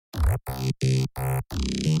Fire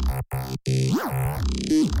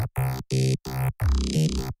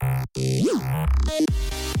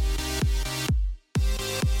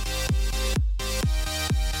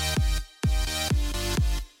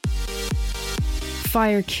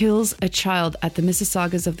kills a child at the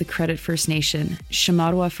Mississaugas of the Credit First Nation.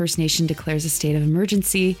 Shamattawa First Nation declares a state of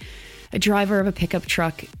emergency. A driver of a pickup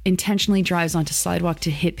truck intentionally drives onto sidewalk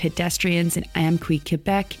to hit pedestrians in Amqui,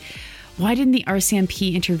 Quebec. Why didn't the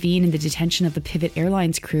RCMP intervene in the detention of the Pivot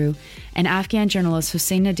Airlines crew? And Afghan journalist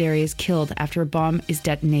Hossein Naderi is killed after a bomb is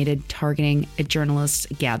detonated targeting a journalist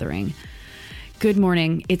gathering. Good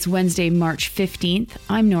morning. It's Wednesday, March 15th.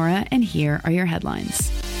 I'm Nora, and here are your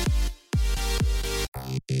headlines.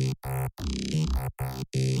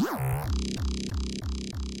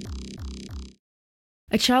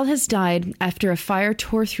 A child has died after a fire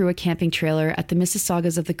tore through a camping trailer at the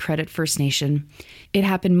Mississaugas of the Credit First Nation. It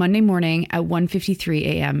happened Monday morning at 1:53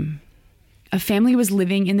 a.m. A family was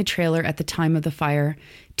living in the trailer at the time of the fire.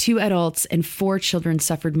 2 adults and 4 children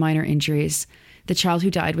suffered minor injuries. The child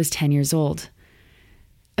who died was 10 years old.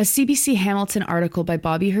 A CBC Hamilton article by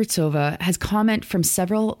Bobby Hertzova has comment from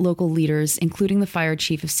several local leaders, including the fire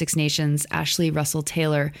chief of Six Nations, Ashley Russell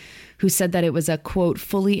Taylor, who said that it was a, quote,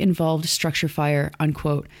 fully involved structure fire,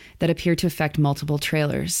 unquote, that appeared to affect multiple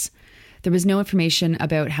trailers. There was no information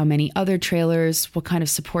about how many other trailers, what kind of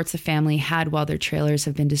supports the family had while their trailers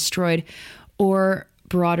have been destroyed, or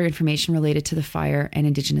broader information related to the fire and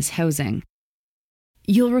Indigenous housing.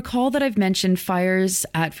 You'll recall that I've mentioned fires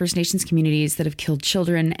at First Nations communities that have killed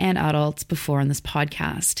children and adults before on this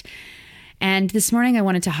podcast. And this morning I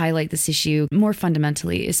wanted to highlight this issue more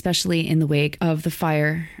fundamentally, especially in the wake of the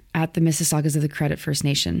fire at the Mississaugas of the Credit First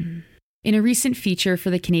Nation. In a recent feature for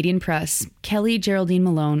the Canadian Press, Kelly Geraldine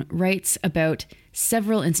Malone writes about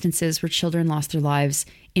several instances where children lost their lives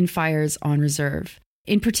in fires on reserve.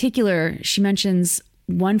 In particular, she mentions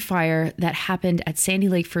one fire that happened at Sandy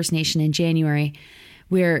Lake First Nation in January,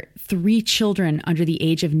 where 3 children under the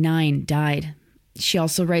age of 9 died. She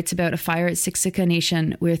also writes about a fire at Siksika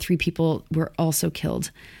Nation where 3 people were also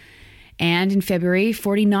killed. And in February,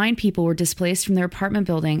 49 people were displaced from their apartment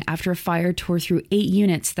building after a fire tore through 8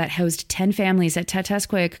 units that housed 10 families at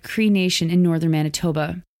Tataskoyak Cree Nation in northern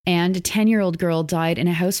Manitoba. And a 10-year-old girl died in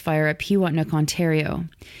a house fire at Peewatnook, Ontario.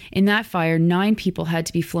 In that fire, 9 people had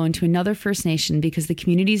to be flown to another First Nation because the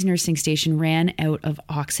community's nursing station ran out of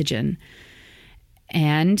oxygen.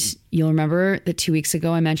 And you'll remember that 2 weeks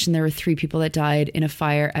ago, I mentioned there were 3 people that died in a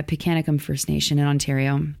fire at Pecanikum First Nation in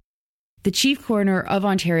Ontario. The Chief Coroner of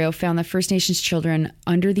Ontario found that First Nations children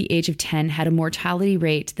under the age of 10 had a mortality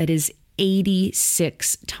rate that is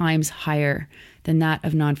 86 times higher than that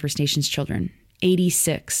of non-First Nations children.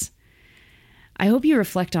 86. I hope you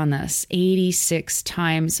reflect on this. 86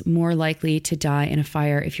 times more likely to die in a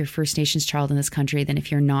fire if you're a First Nations child in this country than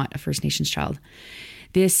if you're not a First Nations child.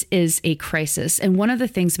 This is a crisis. And one of the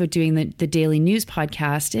things about doing the daily news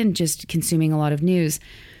podcast and just consuming a lot of news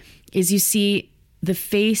is you see the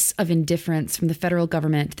face of indifference from the federal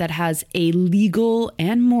government that has a legal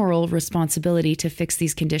and moral responsibility to fix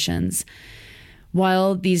these conditions,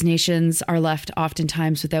 while these nations are left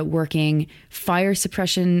oftentimes without working fire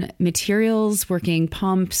suppression materials, working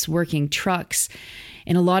pumps, working trucks.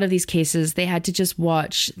 In a lot of these cases, they had to just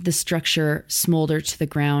watch the structure smolder to the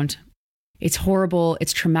ground. It's horrible,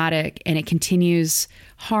 it's traumatic, and it continues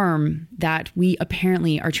harm that we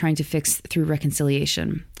apparently are trying to fix through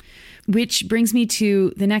reconciliation. Which brings me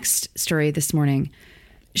to the next story this morning.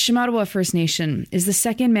 Shamattawa First Nation is the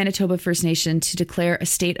second Manitoba First Nation to declare a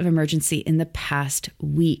state of emergency in the past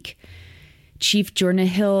week. Chief Jordan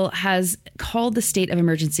Hill has called the state of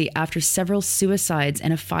emergency after several suicides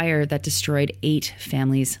and a fire that destroyed 8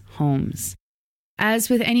 families' homes. As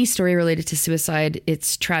with any story related to suicide,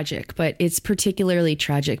 it's tragic, but it's particularly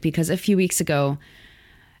tragic because a few weeks ago,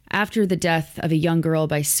 after the death of a young girl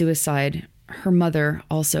by suicide, her mother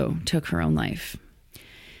also took her own life.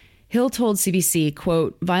 Hill told CBC,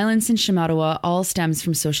 quote, "Violence in Shamattawa all stems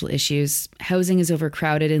from social issues. Housing is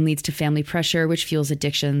overcrowded and leads to family pressure, which fuels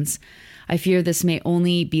addictions. I fear this may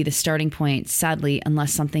only be the starting point, sadly,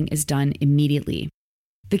 unless something is done immediately.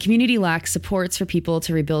 The community lacks supports for people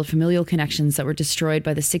to rebuild familial connections that were destroyed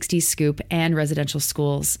by the 60s scoop and residential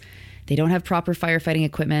schools. They don't have proper firefighting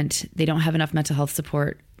equipment. They don't have enough mental health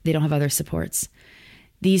support. They don't have other supports.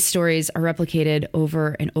 These stories are replicated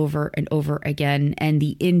over and over and over again, and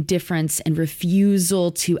the indifference and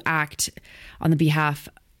refusal to act on the behalf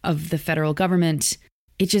of the federal government,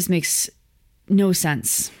 it just makes no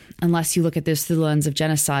sense unless you look at this through the lens of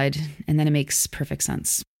genocide, and then it makes perfect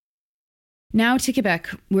sense." Now to Quebec,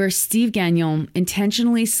 where Steve Gagnon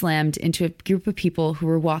intentionally slammed into a group of people who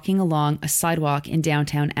were walking along a sidewalk in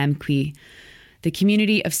downtown Amqui. The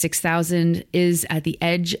community of 6,000 is at the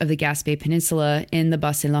edge of the Gaspé Peninsula in the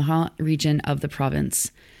Bas-Saint-Laurent region of the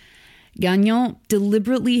province. Gagnon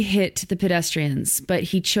deliberately hit the pedestrians, but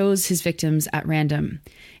he chose his victims at random.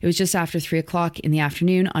 It was just after 3 o'clock in the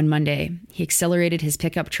afternoon on Monday. He accelerated his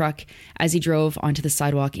pickup truck as he drove onto the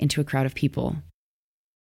sidewalk into a crowd of people.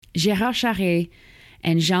 Gérard Charret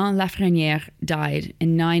and Jean Lafrenière died,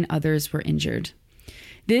 and 9 others were injured.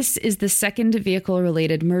 This is the second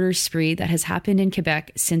vehicle-related murder spree that has happened in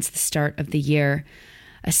Quebec since the start of the year.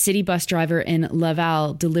 A city bus driver in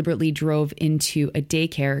Laval deliberately drove into a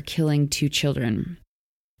daycare, killing 2 children.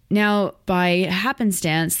 Now, by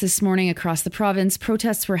happenstance, this morning across the province,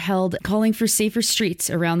 protests were held calling for safer streets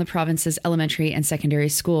around the province's elementary and secondary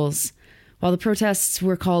schools. While the protests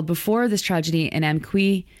were called before this tragedy in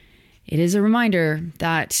Amqui, it is a reminder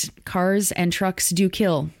that cars and trucks do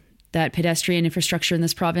kill, that pedestrian infrastructure in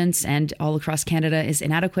this province and all across Canada is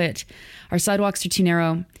inadequate, our sidewalks are too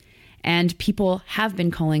narrow, and people have been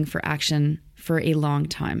calling for action for a long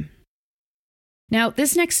time. Now,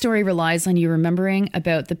 this next story relies on you remembering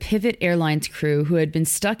about the Pivot Airlines crew who had been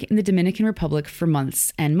stuck in the Dominican Republic for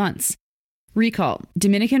months and months. Recall,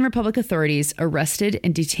 Dominican Republic authorities arrested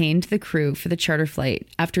and detained the crew for the charter flight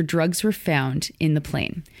after drugs were found in the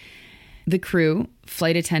plane. The crew,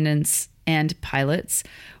 flight attendants, and pilots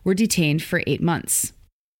were detained for 8 months.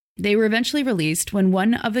 They were eventually released when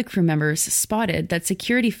one of the crew members spotted that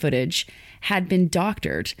security footage had been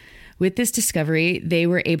doctored. With this discovery, they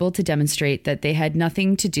were able to demonstrate that they had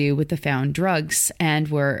nothing to do with the found drugs and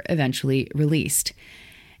were eventually released.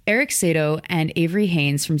 Eric Sato and Avery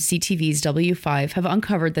Haynes from CTV's W5 have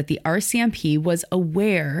uncovered that the RCMP was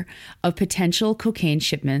aware of potential cocaine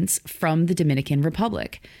shipments from the Dominican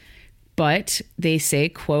Republic. But they say,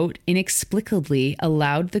 quote, inexplicably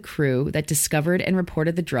allowed the crew that discovered and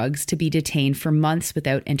reported the drugs to be detained for months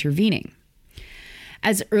without intervening.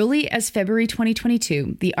 As early as February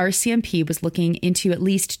 2022, the RCMP was looking into at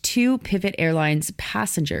least 2 Pivot Airlines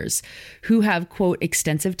passengers who have, quote,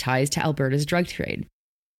 extensive ties to Alberta's drug trade.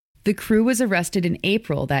 The crew was arrested in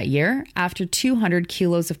April that year after 200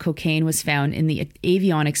 kilos of cocaine was found in the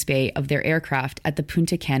avionics bay of their aircraft at the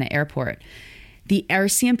Punta Cana airport. The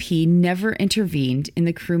RCMP never intervened in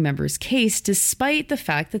the crew members' case, despite the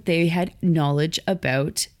fact that they had knowledge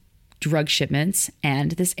about drug shipments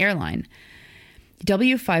and this airline.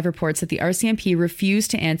 W5 reports that the RCMP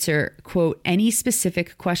refused to answer, quote, any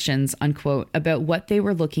specific questions, unquote, about what they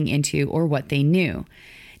were looking into or what they knew.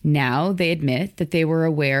 Now they admit that they were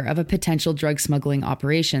aware of a potential drug smuggling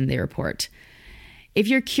operation, they report. If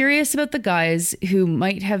you're curious about the guys who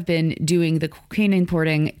might have been doing the cocaine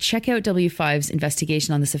importing, check out W5's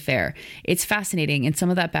investigation on this affair. It's fascinating, and some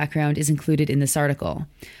of that background is included in this article.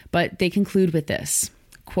 But they conclude with this,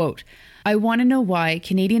 quote, I want to know why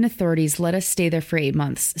Canadian authorities let us stay there for 8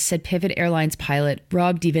 months, said Pivot Airlines pilot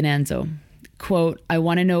Rob DiVincenzo. Quote, I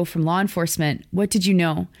want to know from law enforcement, what did you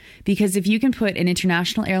know? Because if you can put an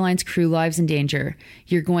international airlines crew lives in danger,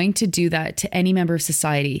 you're going to do that to any member of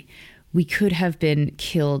society. We could have been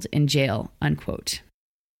killed in jail, unquote.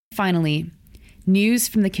 Finally, news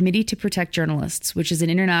from the Committee to Protect Journalists, which is an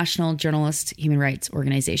international journalist human rights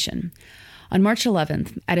organization. On March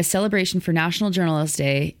 11th, at a celebration for National Journalist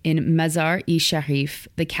Day in Mazar-e-Sharif,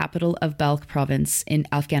 the capital of Balkh province in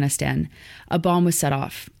Afghanistan, a bomb was set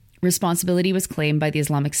off. Responsibility was claimed by the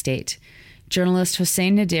Islamic State. Journalist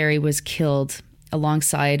Hossein Naderi was killed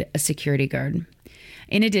alongside a security guard.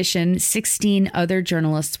 In addition, 16 other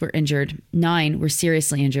journalists were injured, 9 were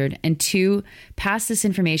seriously injured, and 2 passed this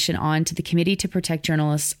information on to the Committee to Protect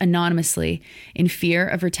Journalists anonymously in fear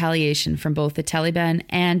of retaliation from both the Taliban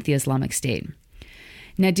and the Islamic State.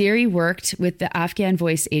 Naderi worked with the Afghan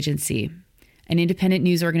Voice Agency, an independent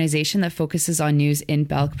news organization that focuses on news in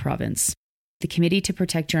Balkh province. The Committee to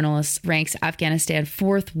Protect Journalists ranks Afghanistan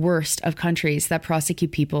 4th worst of countries that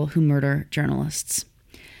prosecute people who murder journalists.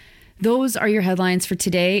 Those are your headlines for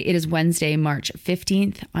today. It is Wednesday, March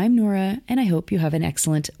 15th. I'm Nora, and I hope you have an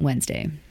excellent Wednesday.